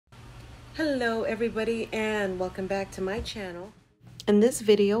Hello everybody and welcome back to my channel. In this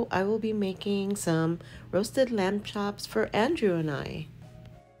video I will be making some roasted lamb chops for Andrew and I.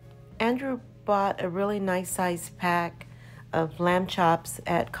 Andrew bought a really nice size pack of lamb chops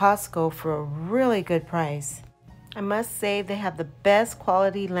at Costco for a really good price. I must say they have the best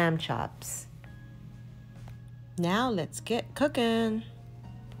quality lamb chops. Now let's get cooking.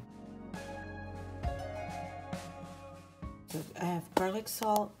 So I have garlic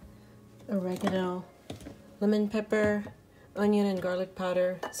salt, oregano, lemon pepper, onion and garlic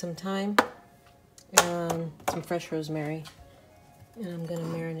powder, some thyme, and some fresh rosemary. And I'm gonna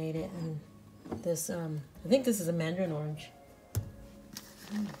marinate it in this, I think this is a mandarin orange.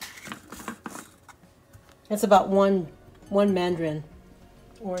 That's about one mandarin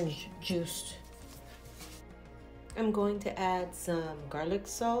orange juiced. I'm going to add some garlic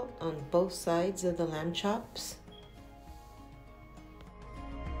salt on both sides of the lamb chops.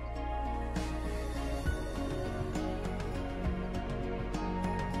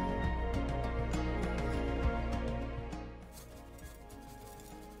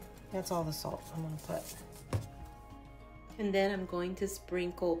 That's all the salt I'm going to put. And then I'm going to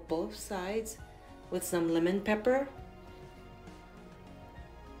sprinkle both sides with some lemon pepper.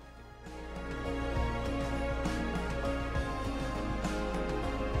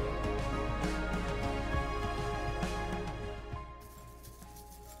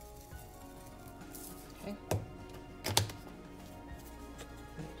 Okay.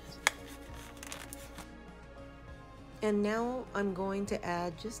 And now I'm going to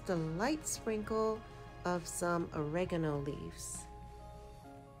add just a light sprinkle of some oregano leaves.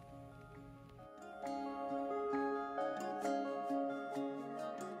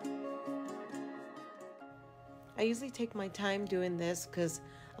 I usually take my time doing this because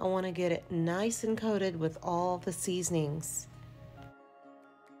I want to get it nice and coated with all the seasonings.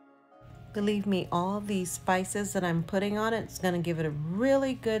 Believe me, all these spices that I'm putting on it, it's going to give it a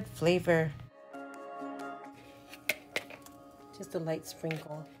really good flavor. Just a light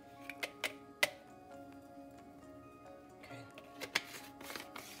sprinkle.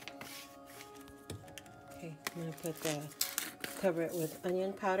 Okay, I'm going to cover it with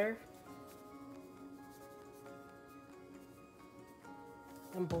onion powder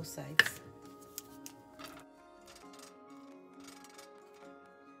on both sides.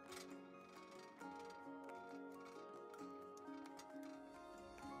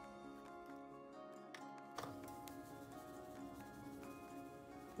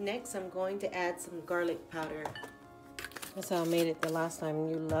 Next, I'm going to add some garlic powder. That's how I made it the last time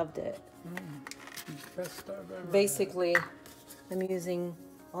and you loved it. Best I've ever Basically, I'm using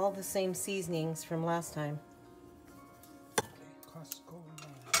all the same seasonings from last time. Costco.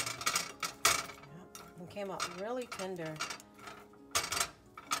 Yep. It came out really tender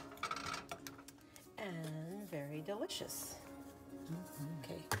and very delicious.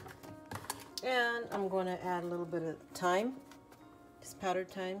 Okay. And I'm going to add a little bit of thyme. Just powdered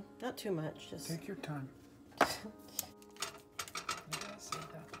thyme, not too much. Just take your time.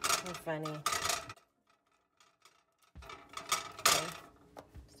 You're funny. Okay.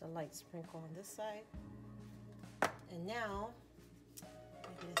 Just a light sprinkle on this side. And now, I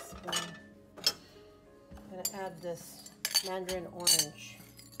guess I'm going to add this mandarin orange.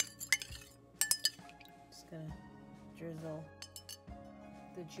 Just going to drizzle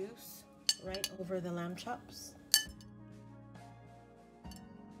the juice right over the lamb chops.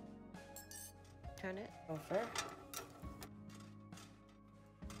 Turn it over.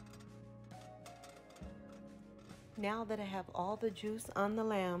 Now that I have all the juice on the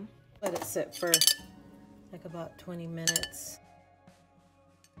lamb, let it sit for like about 20 minutes.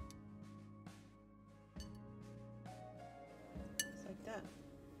 Just like that.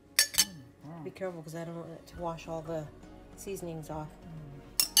 Wow. Be careful because I don't want it to wash all the seasonings off.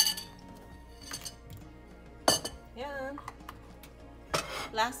 And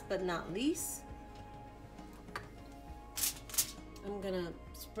last but not least, I'm gonna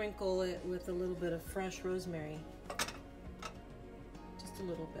sprinkle it with a little bit of fresh rosemary. Just a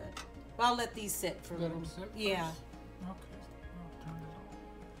little bit. Well, I'll let these sit for a little bit. Yeah. Okay. I'll turn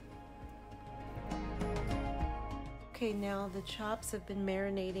it off. Okay, now the chops have been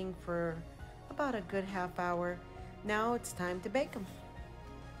marinating for about a good half hour. Now it's time to bake them.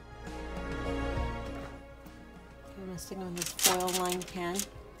 Okay, I'm gonna stick on this foil lined pan.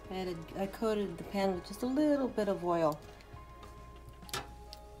 I coated the pan with just a little bit of oil.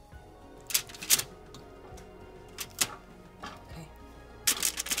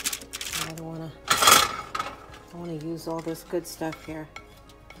 I want to use all this good stuff here.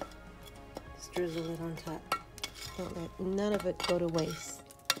 Just drizzle it on top. Don't let none of it go to waste.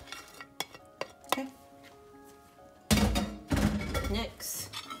 Next,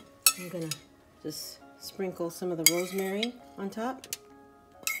 I'm gonna just sprinkle some of the rosemary on top.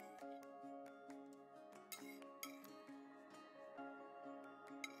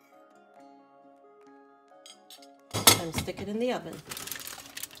 And stick it in the oven.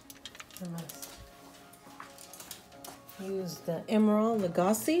 I must use the Emerril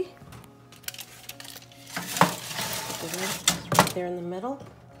Legacy. It's right there in the middle.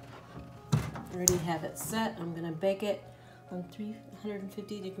 I already have it set. I'm gonna bake it on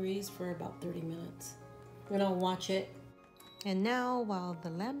 350 degrees for about 30 minutes. Then I'll watch it. And now, while the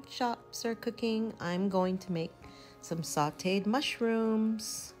lamb chops are cooking, I'm going to make some sautéed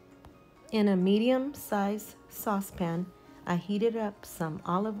mushrooms. In a medium-sized saucepan, I heated up some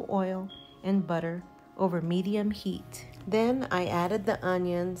olive oil and butter over medium heat. Then I added the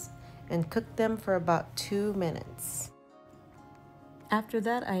onions and cooked them for about 2 minutes. After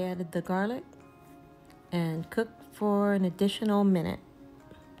that, I added the garlic and cooked for an additional minute.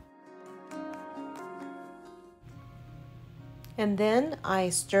 And then I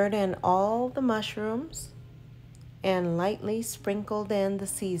stirred in all the mushrooms and lightly sprinkled in the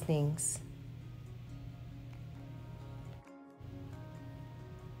seasonings.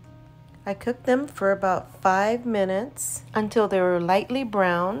 I cooked them for about 5 minutes until they were lightly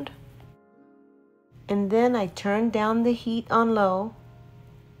browned. And then I turned down the heat on low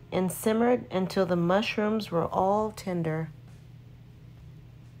and simmered until the mushrooms were all tender.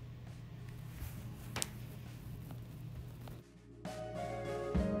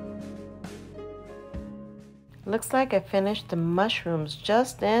 Looks like I finished the mushrooms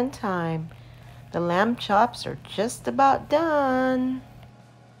just in time. The lamb chops are just about done.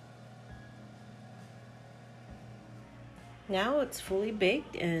 Now it's fully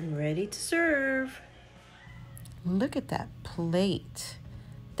baked and ready to serve. Look at that plate.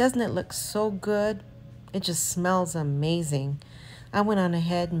 Doesn't it look so good? It just smells amazing. I went on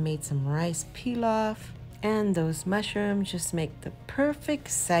ahead and made some rice pilaf, and those mushrooms just make the perfect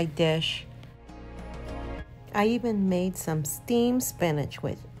side dish. I even made some steamed spinach,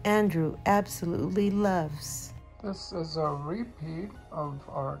 which Andrew absolutely loves. This is a repeat of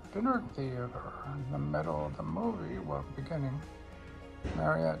our dinner theater. In the middle of the movie, well, beginning,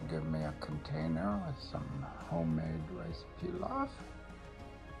 Marriott gave me a container with some homemade rice pilaf,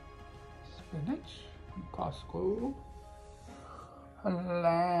 spinach from Costco, and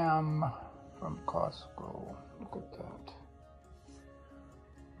lamb from Costco. Look at that.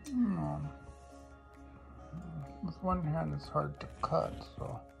 With one hand it's hard to cut,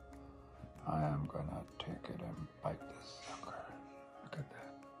 so I am gonna take it and bite this sucker. Look at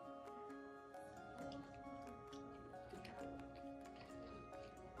that.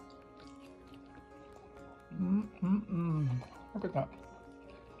 Look at that.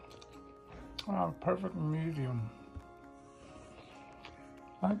 Oh, perfect medium.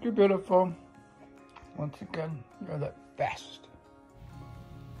 Thank you, beautiful. Once again, you're the best.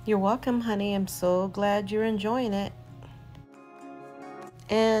 You're welcome, honey. I'm so glad you're enjoying it.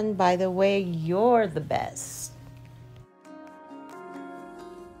 And by the way, you're the best.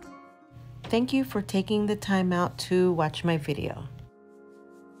 Thank you for taking the time out to watch my video.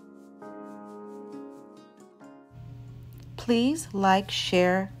 Please like,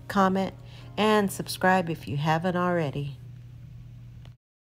 share, comment, and subscribe if you haven't already.